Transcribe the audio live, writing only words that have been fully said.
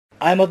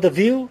I am of the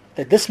view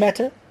that this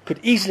matter could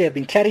easily have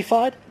been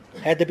clarified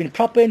had there been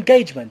proper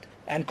engagement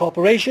and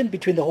cooperation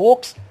between the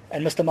Hawks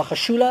and Mr.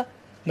 Magashule,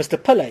 Mr.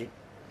 Pillay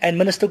and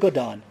Minister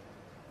Gordhan.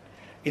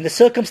 In the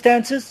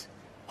circumstances,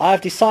 I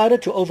have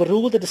decided to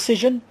overrule the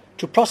decision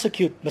to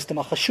prosecute Mr.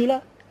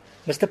 Magashule,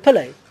 Mr.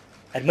 Pillay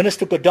and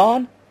Minister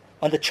Gordhan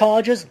on the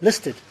charges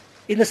listed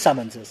in the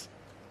summonses.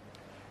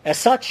 As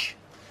such,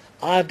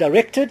 I have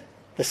directed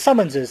the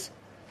summonses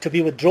to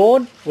be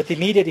withdrawn with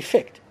immediate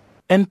effect.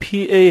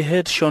 NPA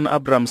head Shaun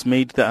Abrahams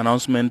made the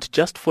announcement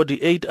just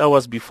 48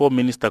 hours before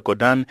Minister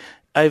Gordhan,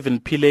 Ivan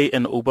Pillay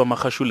and Oupa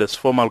Magashule's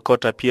formal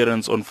court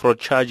appearance on fraud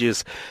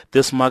charges.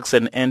 This marks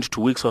an end to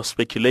weeks of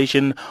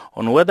speculation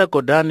on whether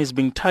Gordhan is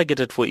being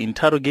targeted for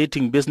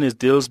interrogating business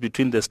deals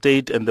between the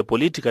state and the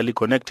politically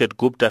connected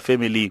Gupta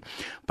family.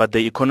 But the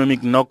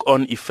economic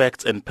knock-on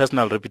effects and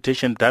personal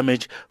reputation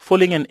damage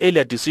following an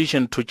earlier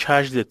decision to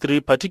charge the three,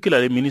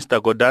 particularly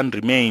Minister Gordhan,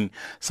 remain.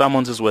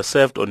 Summonses were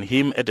served on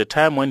him at a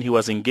time when he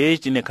was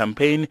engaged in a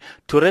campaign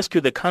to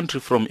rescue the country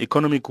from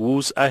economic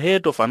woes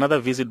ahead of another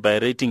visit by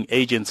rating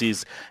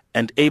agencies.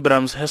 And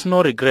Abrahams has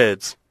no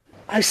regrets.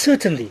 I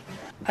certainly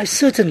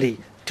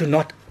do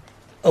not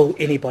owe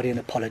anybody an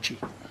apology.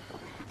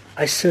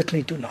 I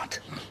certainly do not.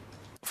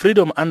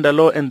 Freedom Under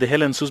Law and the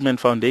Helen Suzman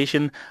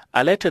Foundation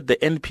alerted the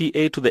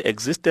NPA to the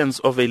existence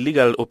of a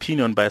legal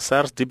opinion by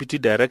SARS Deputy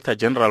Director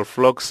General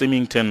Flock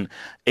Symington.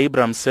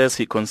 Abrahams says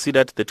he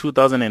considered the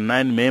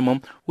 2009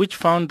 memo, which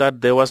found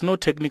that there was no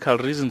technical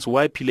reasons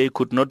why Pillay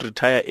could not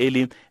retire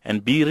early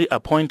and be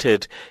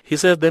reappointed. He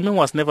says the memo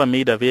was never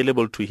made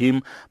available to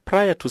him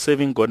prior to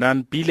serving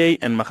Gordhan, Pillay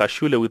and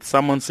Magashule with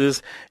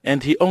summonses,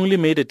 and he only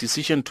made a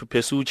decision to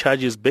pursue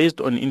charges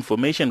based on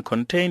information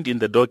contained in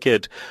the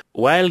docket.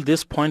 While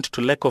this points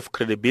to lack of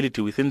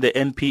credibility within the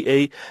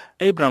NPA,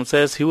 Abrahams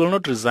says he will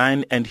not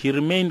resign and he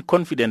remained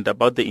confident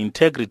about the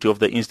integrity of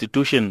the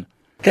institution.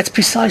 That's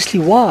precisely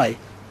why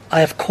I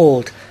have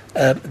called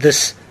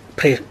this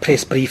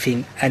press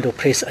briefing and or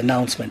press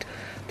announcement,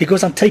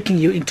 because I'm taking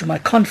you into my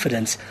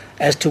confidence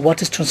as to what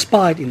has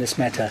transpired in this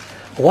matter,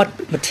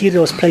 what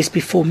material was placed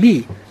before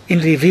me in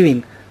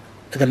reviewing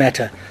the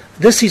matter.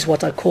 This is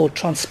what I call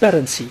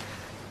transparency.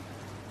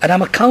 And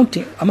I'm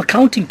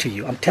accounting to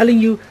you. I'm telling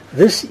you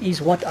this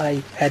is what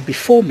I had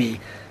before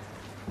me.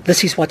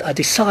 This is what I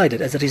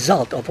decided as a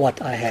result of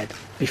what I had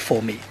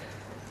before me.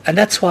 And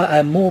that's why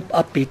I'm more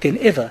upbeat than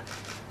ever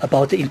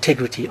about the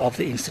integrity of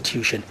the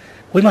institution.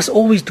 We must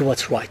always do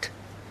what's right.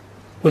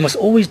 We must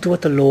always do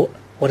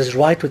what is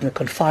right within the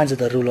confines of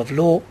the rule of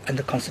law and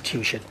the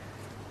Constitution.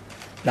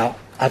 Now,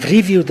 I've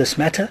reviewed this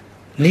matter.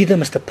 Neither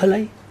Mr.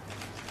 Pillay,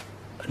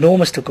 nor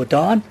Mr.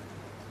 Gordhan,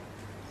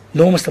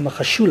 nor Mr.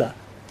 Magashule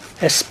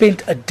has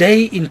spent a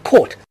day in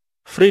court.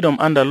 Freedom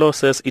Under Law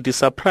says it is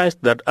surprised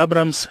that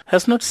Abrahams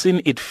has not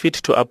seen it fit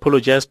to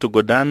apologize to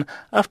Gordhan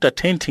after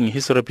tainting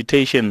his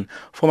reputation.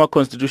 Former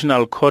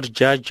Constitutional Court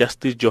Judge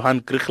Justice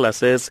Johan Kriegler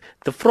says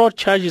the fraud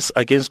charges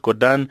against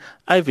Gordhan,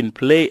 Ivan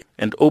Pillay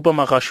and Oupa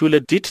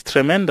Magashule did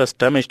tremendous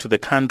damage to the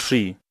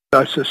country.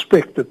 I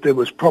suspect that there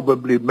was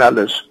probably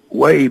malice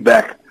way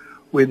back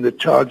when the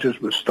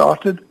charges were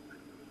started,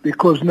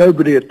 because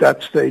nobody at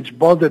that stage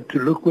bothered to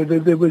look whether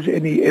there was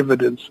any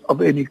evidence of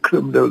any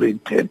criminal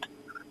intent.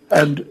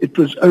 And it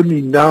was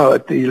only now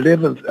at the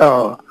 11th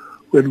hour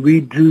when we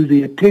drew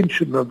the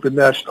attention of the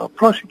National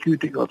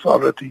Prosecuting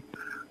Authority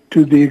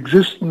to the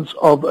existence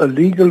of a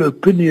legal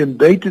opinion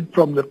dated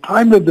from the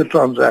time of the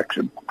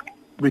transaction,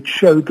 which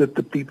showed that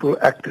the people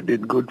acted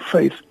in good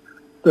faith,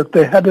 that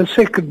they had a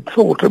second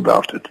thought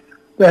about it.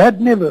 They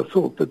had never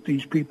thought that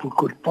these people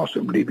could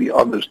possibly be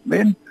honest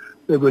men.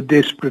 They were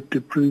desperate to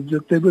prove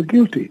that they were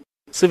guilty.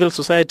 Civil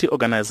society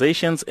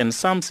organizations and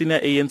some senior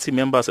ANC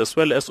members as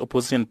well as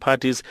opposition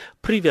parties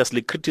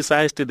previously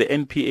criticized the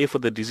NPA for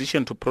the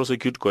decision to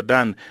prosecute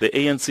Gordhan. The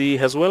ANC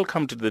has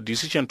welcomed the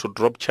decision to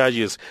drop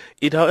charges.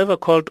 It, however,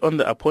 called on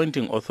the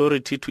appointing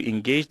authority to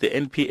engage the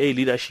NPA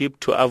leadership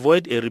to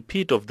avoid a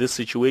repeat of this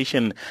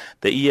situation.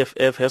 The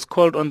EFF has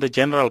called on the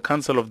General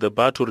Counsel of the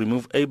Bar to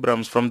remove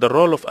Abrahams from the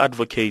role of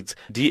advocates.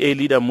 DA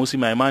leader Musi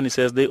Maimane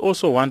says they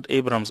also want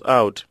Abrahams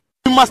out.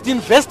 We must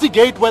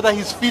investigate whether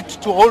he's fit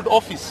to hold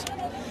office.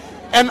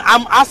 And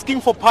I'm asking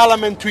for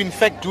Parliament to in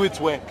fact do its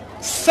work.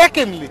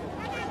 Secondly,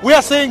 we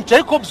are saying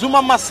Jacob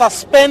Zuma must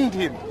suspend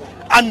him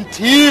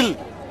until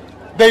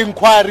the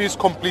inquiry is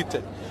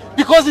completed.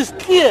 Because it's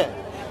clear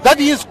that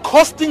he is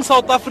costing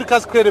South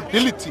Africa's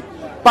credibility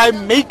by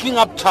making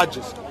up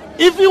charges.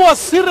 If he was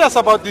serious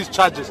about these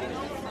charges,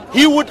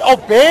 he would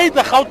obey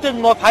the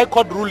Gauteng North High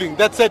Court ruling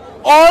that said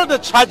all the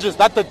charges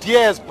that the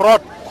DA has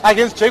brought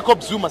against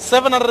Jacob Zuma,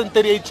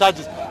 738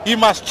 charges, he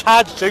must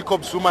charge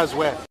Jacob Zuma as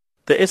well.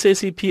 The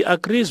SACP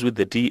agrees with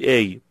the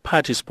DA,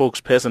 party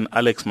spokesperson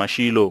Alex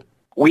Mashilo.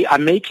 We are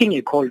making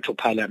a call to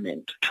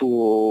Parliament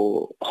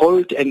to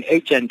hold an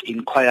urgent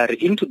inquiry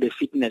into the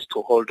fitness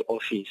to hold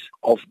office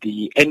of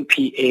the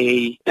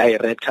NPA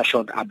Director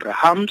Shaun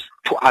Abrahams,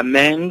 to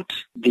amend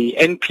the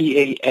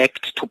NPA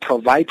Act to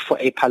provide for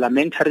a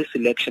parliamentary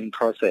selection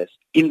process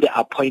in the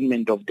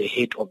appointment of the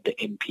head of the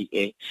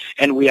NPA.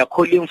 And we are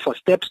calling for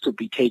steps to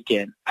be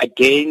taken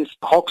against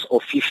Hawks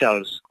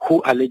officials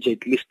who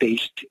allegedly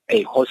staged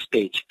a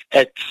hostage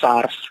at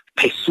SARS,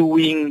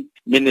 pursuing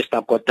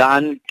Minister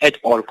Gordhan at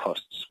all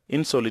costs.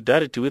 In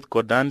solidarity with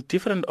Gordhan,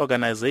 different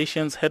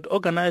organizations had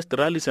organized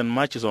rallies and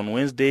marches on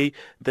Wednesday,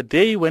 the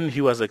day when he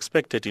was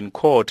expected in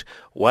court.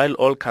 While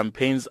all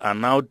campaigns are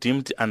now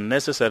deemed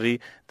unnecessary,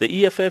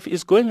 the EFF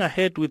is going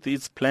ahead with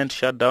its planned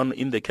shutdown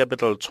in the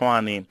capital,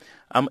 Tshwane.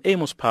 I'm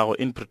Amos Power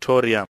in Pretoria.